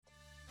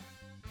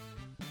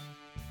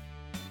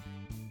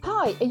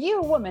Hi, are you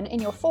a woman in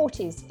your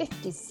 40s,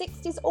 50s,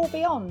 60s or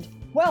beyond?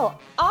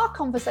 Well, our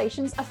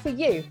conversations are for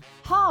you.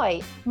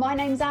 Hi, my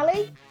name's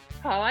Ali.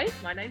 Hi,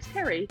 my name's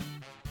Kerry.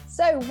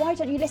 So why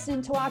don't you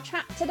listen to our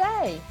chat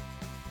today?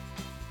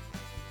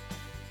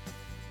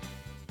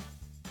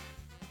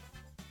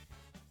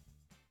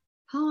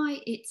 Hi,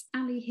 it's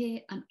Ali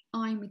here and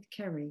I'm with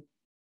Kerry.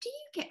 Do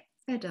you get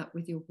fed up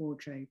with your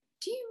wardrobe?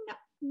 Do you not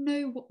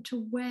know what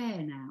to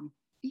wear now?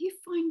 Are you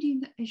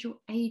finding that as you're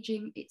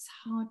aging, it's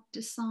hard to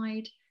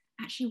decide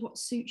actually what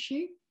suits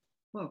you?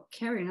 Well,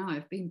 Kerry and I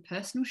have been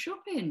personal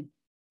shopping.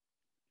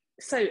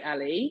 So,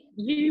 Ali,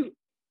 you,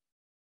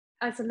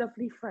 as a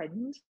lovely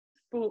friend,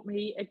 bought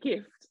me a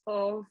gift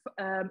of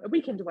a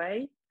weekend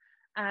away,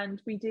 and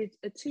we did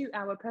a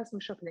 2-hour personal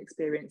shopping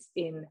experience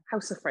in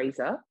House of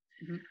Fraser,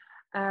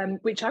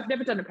 which I've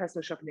never done a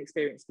personal shopping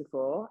experience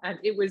before, and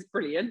it was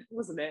brilliant,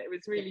 wasn't it? It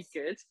was really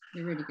good.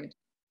 They're really good.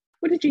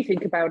 What did you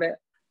think about it?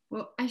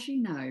 Well, as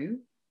you know,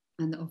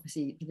 and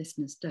obviously the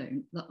listeners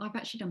don't, that I've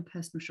actually done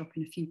personal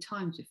shopping a few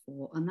times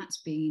before, and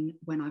that's been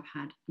when I've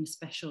had a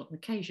special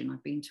occasion.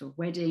 I've been to a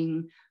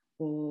wedding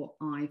or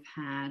I've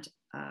had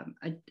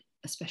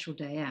a special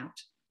day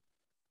out.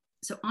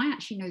 So I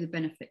actually know the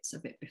benefits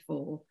of it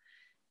before,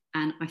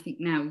 and I think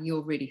now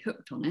you're really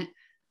hooked on it.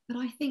 But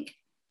I think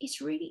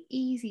it's really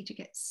easy to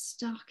get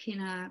stuck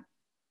in a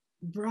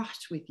rut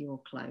with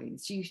your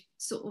clothes. You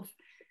sort of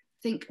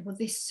think, well,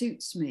 this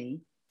suits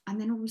me. And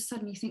then all of a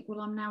sudden you think, well,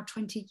 I'm now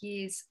 20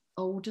 years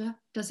older.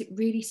 Does it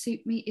really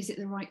suit me? Is it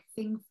the right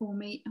thing for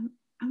me?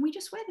 And we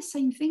just wear the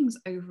same things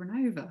over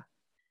and over.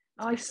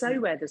 I so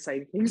wear the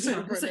same things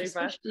over and over.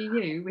 Especially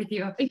you with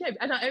your...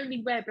 And I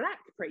only wear black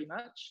pretty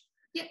much.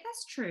 Yeah,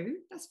 that's true.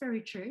 That's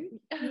very true.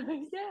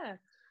 Yeah.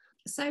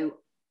 So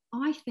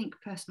I think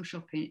personal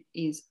shopping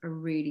is a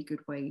really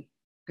good way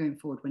going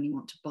forward when you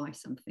want to buy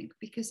something,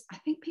 because I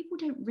think people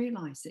don't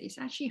realise that it's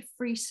actually a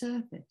free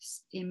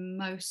service in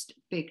most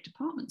big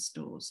department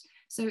stores.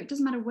 So it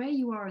doesn't matter where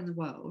you are in the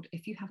world,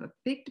 if you have a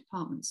big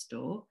department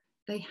store,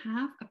 they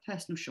have a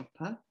personal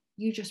shopper.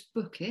 You just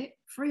book it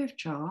free of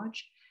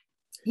charge.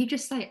 You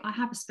just say, I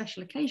have a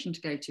special occasion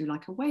to go to,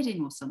 like a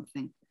wedding or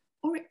something.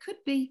 Or it could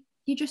be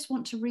you just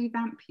want to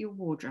revamp your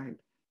wardrobe.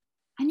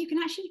 And you can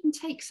actually even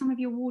take some of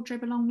your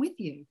wardrobe along with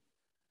you.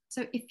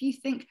 So if you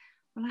think,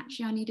 well,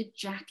 actually, I need a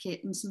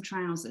jacket and some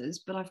trousers,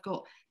 but I've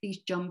got these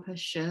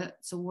jumpers,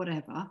 shirts, or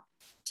whatever,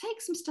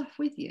 take some stuff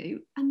with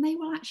you and they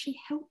will actually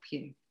help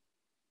you.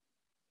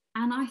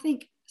 And I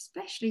think,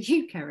 especially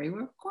you, Kerry,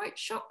 were quite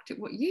shocked at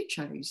what you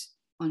chose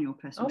on your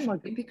personal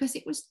shopping, because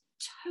it was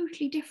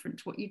totally different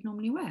to what you'd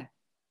normally wear.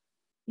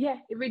 Yeah,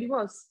 it really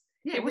was.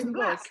 Yeah, it wasn't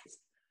black.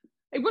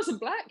 It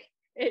wasn't black.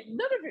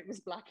 None of it was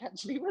black,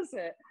 actually, was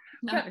it?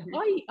 No.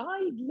 But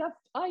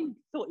I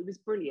thought it was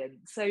brilliant.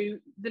 So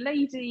the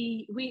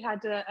lady, we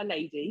had a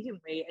lady,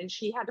 didn't we? And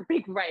she had a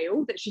big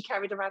rail that she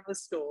carried around the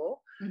store.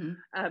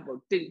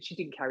 She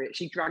didn't carry it,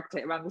 she dragged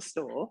it around the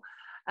store.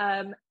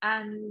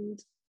 And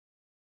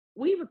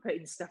we were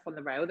putting stuff on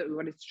the rail that we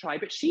wanted to try,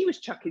 but she was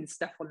chucking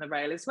stuff on the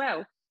rail as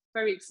well.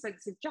 Very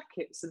expensive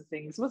jackets and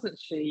things, wasn't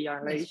she,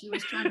 Ali? Yes, she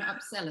was trying to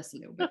upsell us a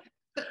little bit.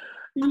 But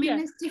I mean,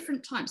 there's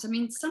different types. I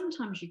mean,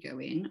 sometimes you go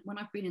in, when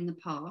I've been in the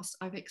past,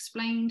 I've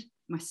explained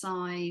my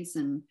size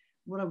and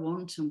what I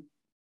want and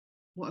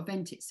what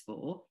event it's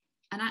for.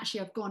 And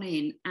actually, I've gone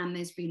in and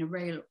there's been a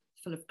rail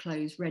full of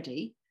clothes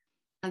ready.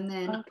 And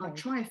then I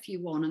try a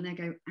few on and they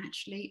go,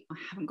 actually, I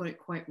haven't got it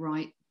quite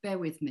right. Bear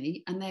with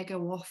me. And they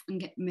go off and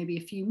get maybe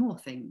a few more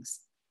things.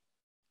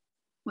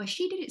 Where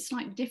she did it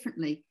slightly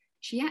differently.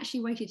 She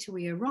actually waited till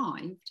we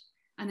arrived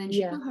and then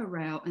she got her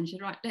rail and she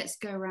said, right, let's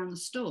go around the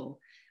store.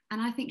 And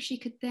I think she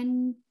could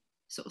then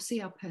sort of see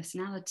our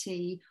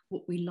personality,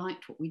 what we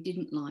liked, what we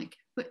didn't like.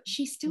 But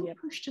she still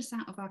pushed us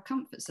out of our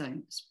comfort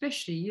zone,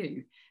 especially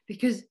you,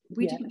 because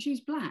we didn't choose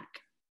black.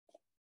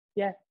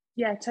 Yeah,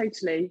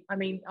 totally. I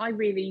mean, I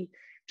really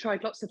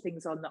tried lots of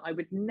things on that I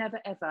would never,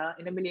 ever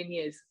in a million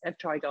years have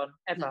tried on,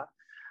 ever.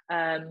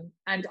 No.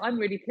 And I'm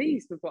really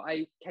pleased with what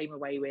I came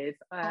away with.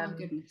 Oh,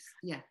 goodness.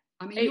 Yeah.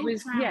 I mean, it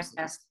was,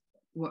 trousers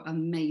were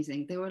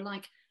amazing. They were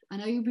like an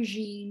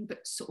aubergine,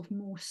 but sort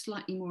of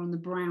slightly more on the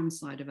brown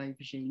side of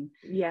aubergine.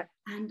 Yeah.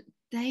 And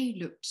they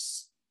looked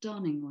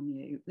stunning on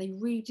you. They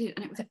really did.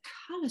 And it was a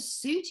colour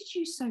suited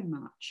you so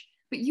much,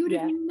 but you would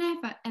have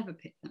never, ever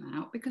picked them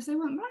out because they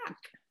weren't black.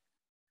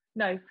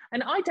 No.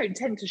 And I don't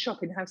tend to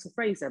shop in House of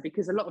Fraser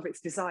because a lot of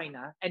it's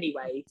designer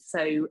anyway.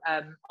 So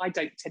I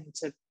don't tend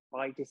to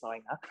buy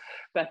designer.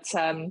 But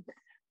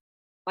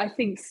I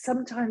think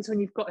sometimes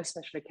when you've got a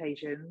special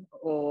occasion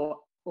or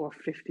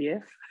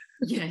 50th,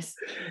 yes,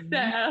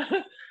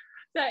 that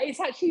it's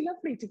actually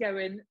lovely to go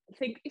and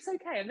think, it's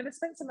okay, I'm going to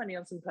spend some money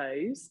on some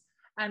clothes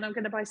and I'm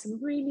going to buy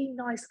some really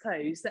nice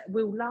clothes that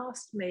will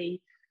last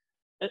me,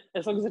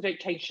 as long as I don't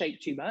change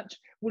shape too much,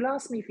 will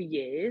last me for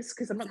years,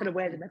 because I'm not going to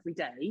wear them every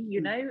day,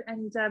 you know.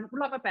 And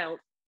like my belt,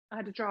 I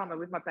had a drama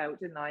with my belt,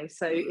 didn't I?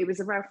 So it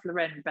was a Ralph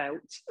Lauren belt.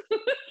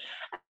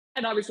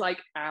 And I was like,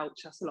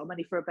 ouch, that's a lot of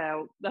money for a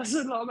belt. That's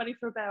a lot of money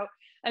for a belt.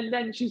 And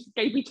then she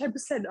gave me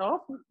 10%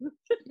 off.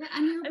 Yeah,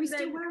 and you'll be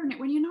still wearing it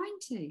when you're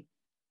 90.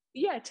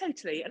 Yeah,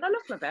 totally. And I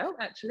love my belt,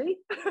 actually.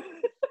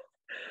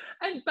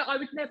 But I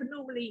would never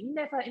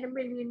in a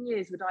million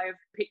years would I have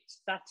picked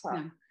that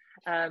up.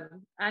 No.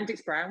 And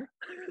it's brown.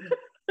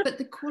 But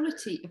the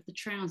quality of the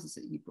trousers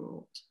that you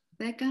brought,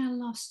 they're going to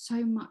last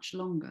so much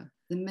longer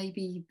than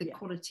maybe the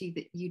quality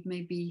that you'd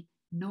maybe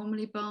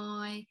normally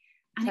buy.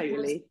 And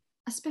totally. It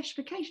was a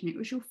special occasion. It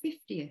was your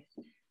 50th.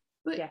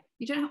 But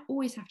you don't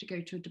always have to go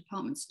to a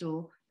department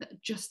store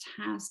that just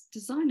has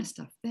designer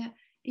stuff. There,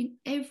 in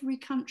every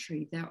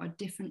country, there are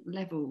different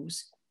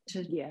levels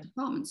to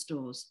department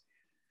stores.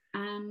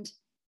 And,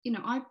 you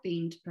know, I've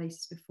been to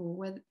places before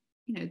where,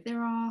 you know,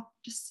 there are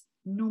just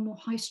normal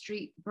high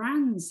street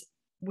brands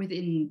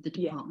within the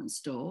department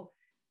store.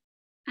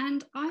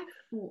 And I've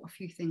bought a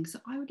few things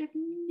that I would have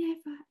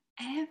never,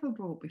 ever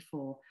bought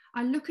before.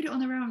 I look at it on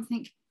the rail and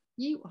think,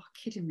 you are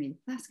kidding me.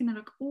 That's going to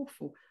look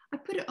awful. I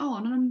put it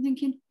on and I'm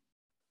thinking,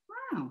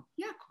 wow,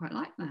 yeah, I quite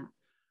like that.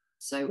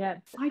 So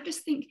I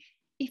just think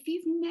if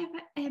you've never,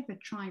 ever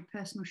tried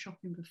personal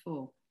shopping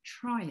before,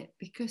 try it,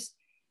 because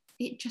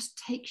it just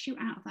takes you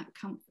out of that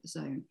comfort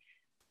zone.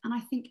 And I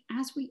think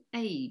as we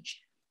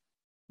age,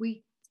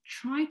 we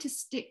try to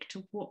stick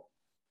to what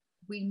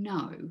we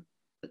know,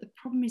 but the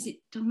problem is it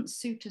doesn't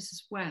suit us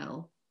as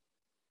well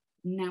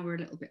now we're a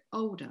little bit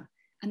older.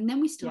 And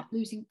then we start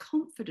losing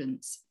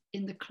confidence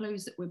in the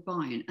clothes that we're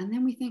buying. And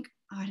then we think,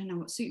 I don't know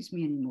what suits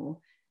me anymore.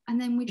 And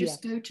then we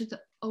just go to the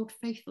old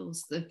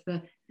faithfuls,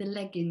 the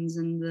leggings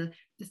and the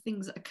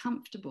things that are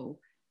comfortable.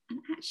 And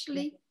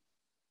actually,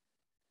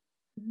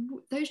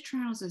 those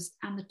trousers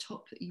and the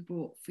top that you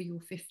bought for your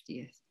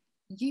 50th,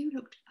 you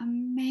looked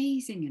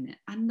amazing in it.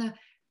 And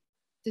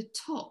the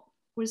top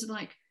was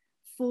like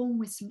formed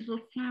with some little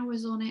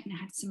flowers on it and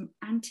had some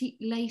antique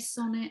lace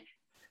on it.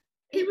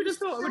 Who would have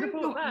thought I would have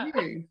bought that?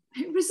 You.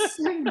 It was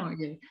so not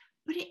you,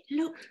 but it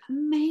looked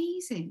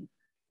amazing.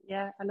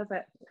 Yeah, I love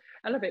it.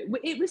 I love it.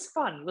 It was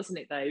fun, wasn't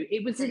it? Though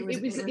it was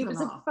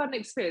a fun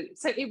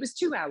experience. So it was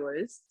 2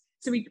 hours.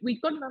 So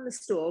we'd gone around the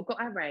store,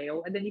 got our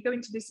rail, and then you go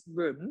into this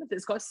room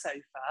that's got a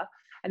sofa,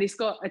 and it's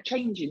got a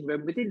changing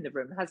room within the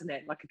room, hasn't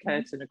it? Like a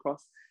curtain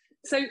across.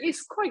 So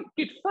it's quite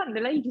good fun.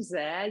 The lady's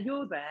there,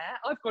 you're there.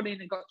 I've gone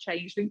in and got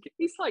changed, and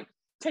it's like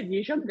 10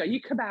 years younger.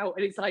 You come out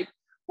and it's like,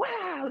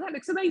 wow, that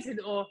looks amazing.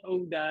 Or,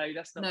 oh no,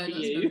 that's not for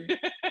you.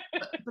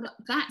 But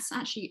that's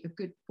actually a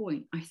good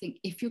point. I think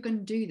if you're going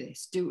to do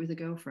this, do it with a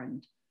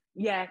girlfriend.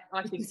 Yeah,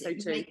 I think so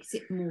too. It makes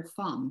it more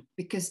fun,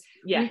 because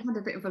we had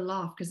a bit of a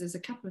laugh because there's a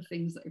couple of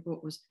things that I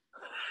bought was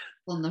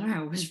on the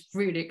rail was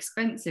really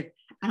expensive.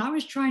 And I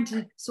was trying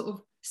to sort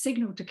of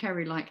signal to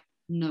Kerry, like,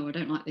 no, I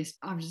don't like this.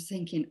 I was just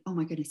thinking, oh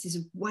my goodness, this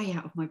is way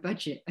out of my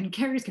budget. And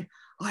Kerry's going,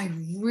 I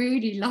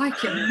really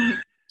like it. I'm like,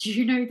 do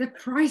you know the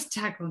price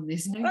tag on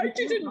this? No, I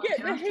didn't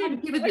get the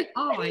hint. Give it the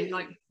eye,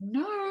 like,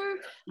 no.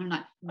 I'm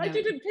like, no, I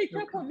didn't pick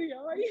up on the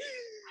eye.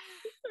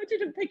 I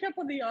didn't pick up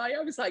on the eye.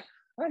 I was like,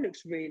 that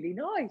looks really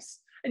nice.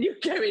 And you're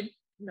going,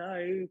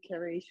 no,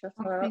 Kerry, shut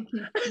up.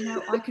 Thinking,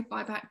 no, I could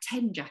buy about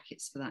 10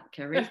 jackets for that,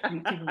 Kerry.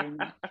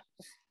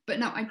 But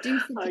no, I do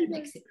think it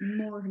makes it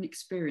more of an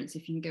experience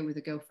if you can go with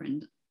a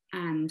girlfriend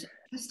and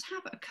just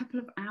have a couple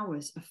of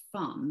hours of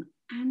fun.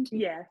 And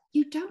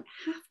you don't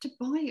have to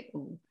buy it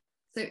all.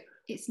 So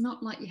it's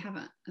not like you have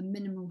a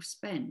minimal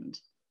spend.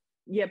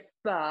 Yeah,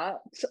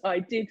 but I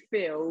did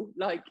feel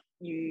like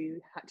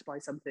you had to buy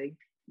something.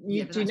 Do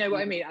you know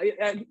what I mean?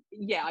 I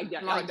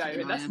know,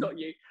 and that's not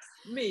you.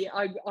 Me,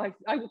 I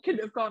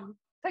couldn't have gone,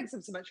 thanks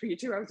so much for your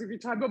 2 hours of your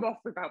time, I'm off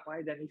without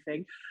buying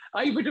anything.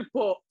 I would have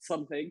bought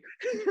something.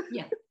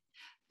 Yeah,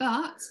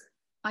 but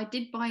I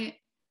did buy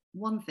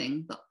one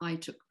thing that I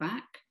took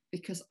back,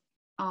 because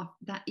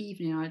that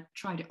evening I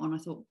tried it on, I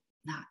thought,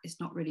 nah, it's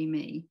not really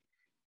me.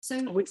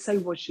 So so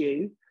was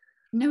you.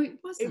 No, it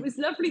wasn't. It was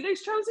lovely.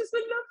 Those trousers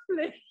were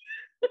lovely.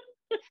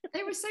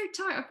 They were so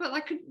tight, I felt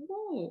like I couldn't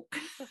walk.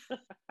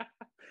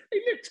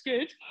 They looked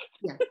good.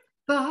 Yeah.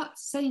 But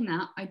saying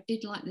that, I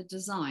did like the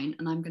design,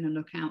 and I'm going to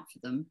look out for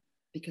them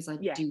because I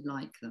do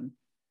like them.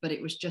 But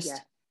it was just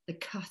the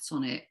cut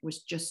on it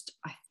was just,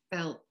 I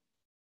felt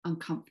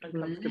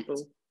uncomfortable. In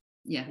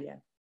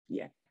it.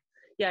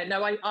 Yeah.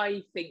 No,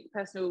 I think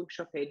personal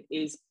shopping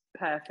is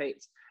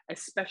perfect,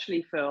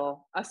 especially for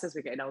us as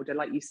we're getting older,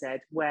 like you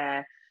said,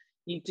 where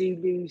you do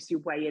lose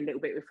your way a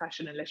little bit with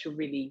fashion unless you're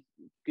really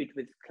good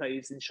with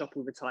clothes and shop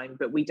all the time.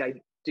 But we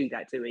don't do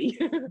that, do we?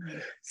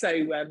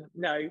 So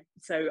no.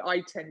 So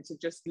I tend to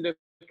just look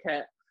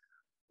at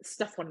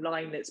stuff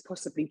online that's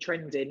possibly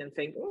trending and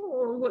think,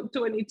 oh, what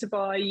do I need to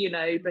buy? You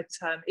know, but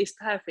it's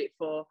perfect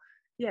for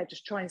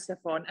just trying stuff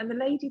on. And the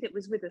lady that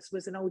was with us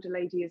was an older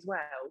lady as well,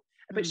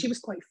 but she was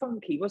quite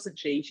funky, wasn't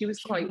she? She was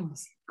quite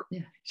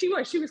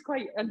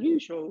quite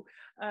unusual.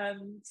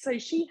 So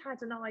she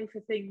had an eye for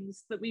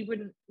things that we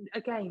wouldn't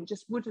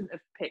have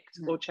picked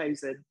or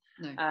chosen.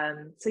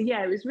 No. So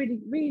it was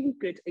really, really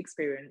good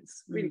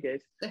experience. Really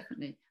good.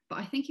 Definitely. But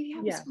I think if you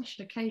have a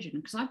special occasion,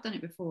 because I've done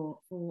it before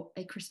for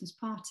a Christmas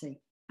party,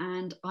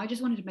 And I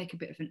just wanted to make a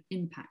bit of an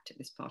impact at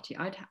this party.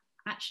 I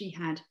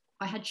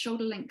had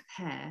shoulder length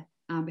hair.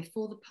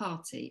 Before the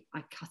party,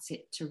 I cut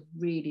it to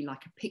really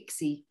like a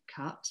pixie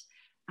cut.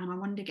 And I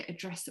wanted to get a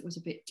dress that was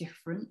a bit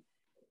different.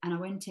 And I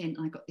went in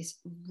and I got this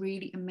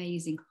really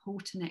amazing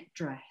halter neck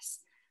dress.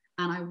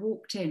 And I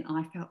walked in and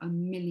I felt $1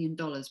 million,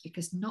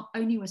 because not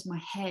only was my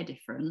hair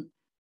different,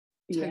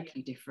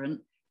 totally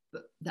different,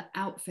 but the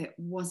outfit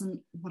wasn't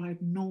what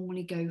I'd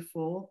normally go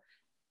for.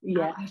 And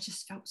I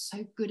just felt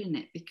so good in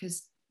it,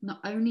 because not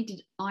only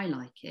did I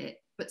like it,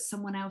 but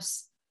someone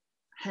else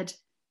had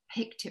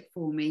picked it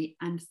for me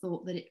and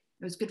thought that it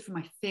was good for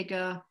my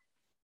figure.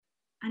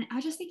 And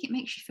I just think it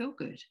makes you feel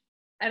good.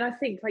 And I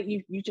think, like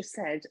you just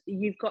said,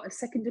 you've got a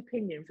second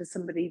opinion for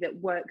somebody that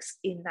works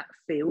in that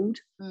field.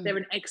 They're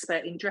an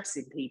expert in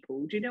dressing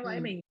people. Do you know what I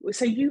mean?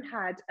 So you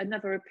had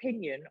another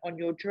opinion on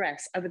your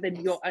dress other than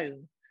your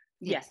own.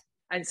 Yes.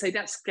 And so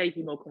that's gave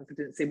you more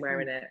confidence in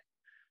wearing it.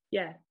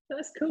 Yeah,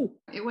 that's cool.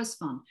 It was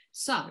fun.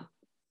 So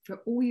for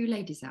all you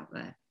ladies out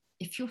there,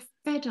 if you're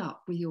fed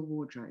up with your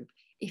wardrobe,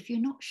 if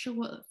you're not sure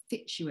what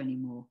fits you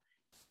anymore,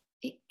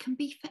 it can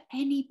be for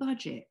any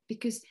budget,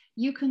 because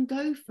you can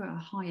go for a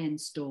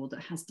high-end store that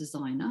has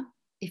designer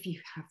if you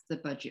have the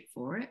budget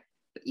for it,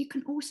 but you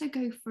can also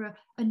go for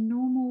a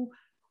normal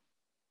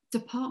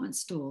department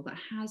store that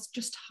has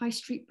just high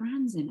street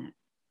brands in it,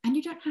 and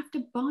you don't have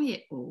to buy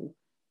it all.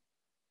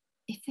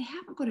 If they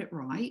haven't got it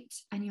right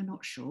and you're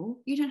not sure,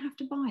 you don't have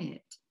to buy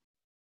it.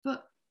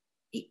 But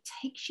it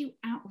takes you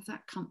out of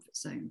that comfort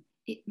zone.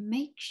 It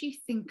makes you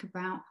think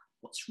about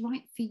what's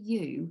right for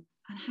you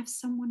and have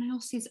someone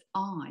else's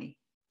eye.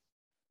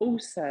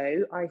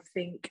 Also, I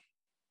think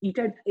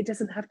it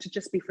doesn't have to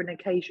just be for an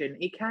occasion.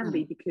 It can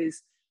be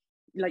because,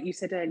 like you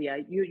said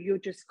earlier, you're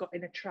just got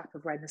in a trap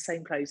of wearing the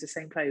same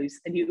clothes,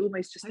 and you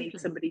almost just need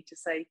somebody to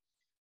say,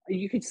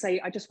 you could say,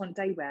 I just want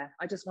day wear,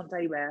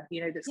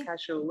 that's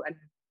casual,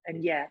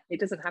 and it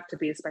doesn't have to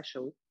be a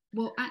special.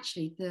 Well,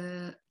 actually,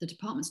 the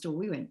department store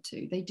we went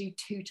to, they do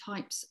 2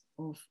 types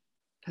of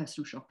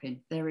personal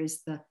shopping. There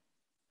is the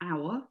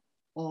hour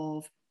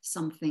of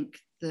something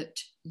that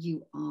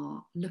you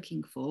are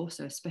looking for,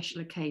 so a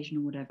special occasion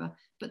or whatever,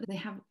 but they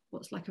have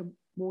what's like a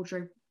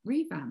wardrobe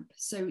revamp.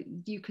 So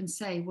you can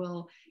say,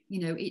 well,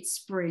 it's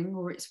spring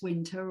or it's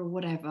winter or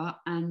whatever,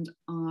 and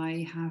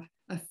I have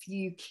a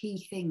few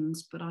key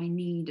things, but I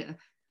need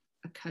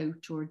a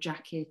coat or a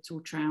jacket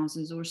or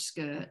trousers or a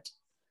skirt,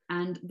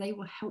 and they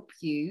will help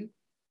you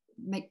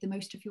make the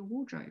most of your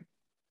wardrobe.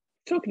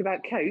 Talking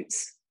about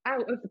coats,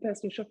 out of the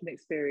personal shopping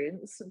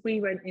experience, we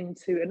went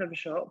into another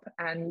shop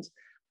and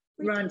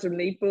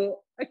randomly bought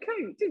a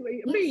coat, didn't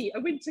we? Yes. Me, a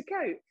winter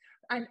coat.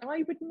 And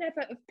I would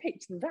never have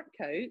picked that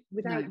coat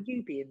without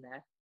you being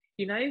there,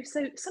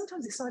 So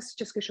sometimes it's nice to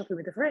just go shopping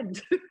with a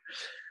friend.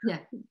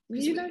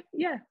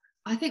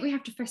 I think we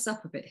have to fess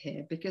up a bit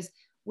here, because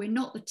we're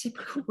not the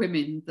typical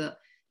women that,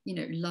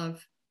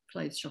 love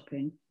clothes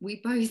shopping.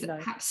 We both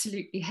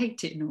absolutely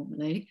hate it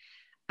normally.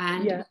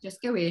 And we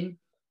just go in,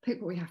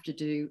 pick what we have to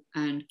do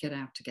and get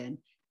out again.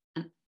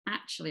 And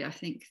actually, I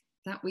think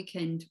that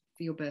weekend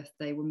for your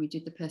birthday, when we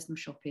did the personal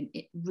shopping,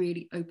 it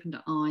really opened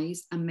our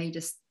eyes and made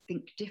us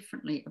think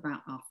differently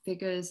about our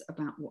figures,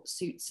 about what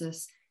suits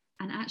us,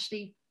 and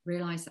actually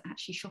realize that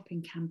actually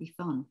shopping can be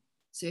fun.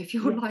 So if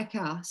you're like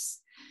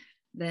us,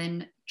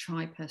 then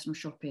try personal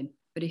shopping.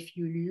 But if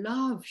you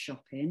love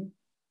shopping,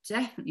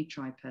 definitely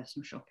try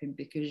personal shopping,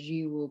 because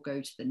you will go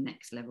to the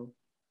next level.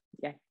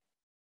 Yeah.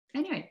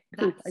 Anyway,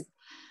 that's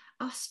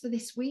us for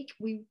this week.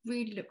 We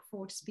really look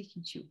forward to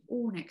speaking to you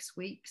all next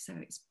week. So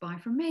it's bye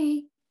from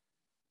me.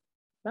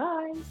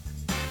 Bye.